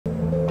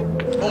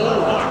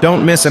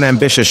Don't miss an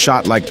ambitious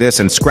shot like this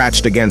and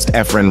scratched against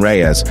Efren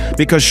Reyes,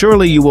 because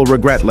surely you will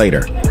regret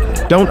later.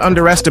 Don't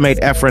underestimate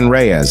Efren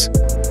Reyes.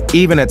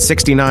 Even at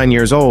 69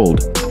 years old,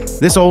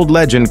 this old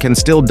legend can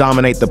still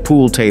dominate the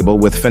pool table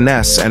with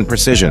finesse and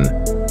precision.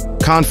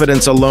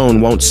 Confidence alone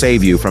won't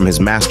save you from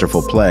his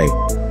masterful play.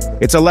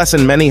 It's a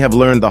lesson many have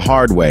learned the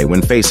hard way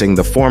when facing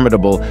the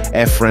formidable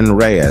Efren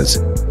Reyes.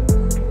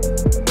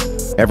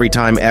 Every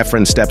time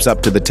Efren steps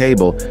up to the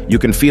table, you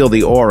can feel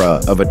the aura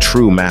of a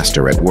true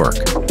master at work.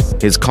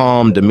 His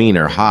calm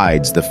demeanor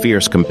hides the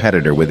fierce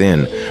competitor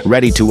within,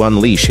 ready to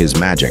unleash his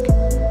magic.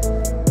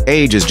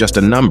 Age is just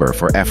a number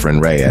for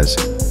Efren Reyes.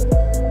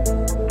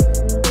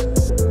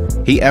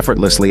 He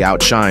effortlessly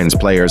outshines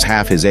players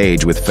half his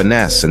age with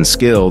finesse and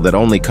skill that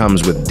only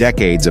comes with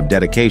decades of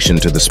dedication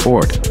to the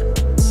sport.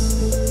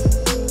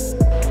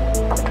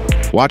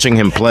 Watching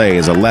him play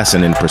is a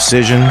lesson in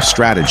precision,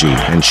 strategy,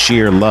 and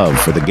sheer love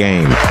for the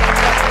game.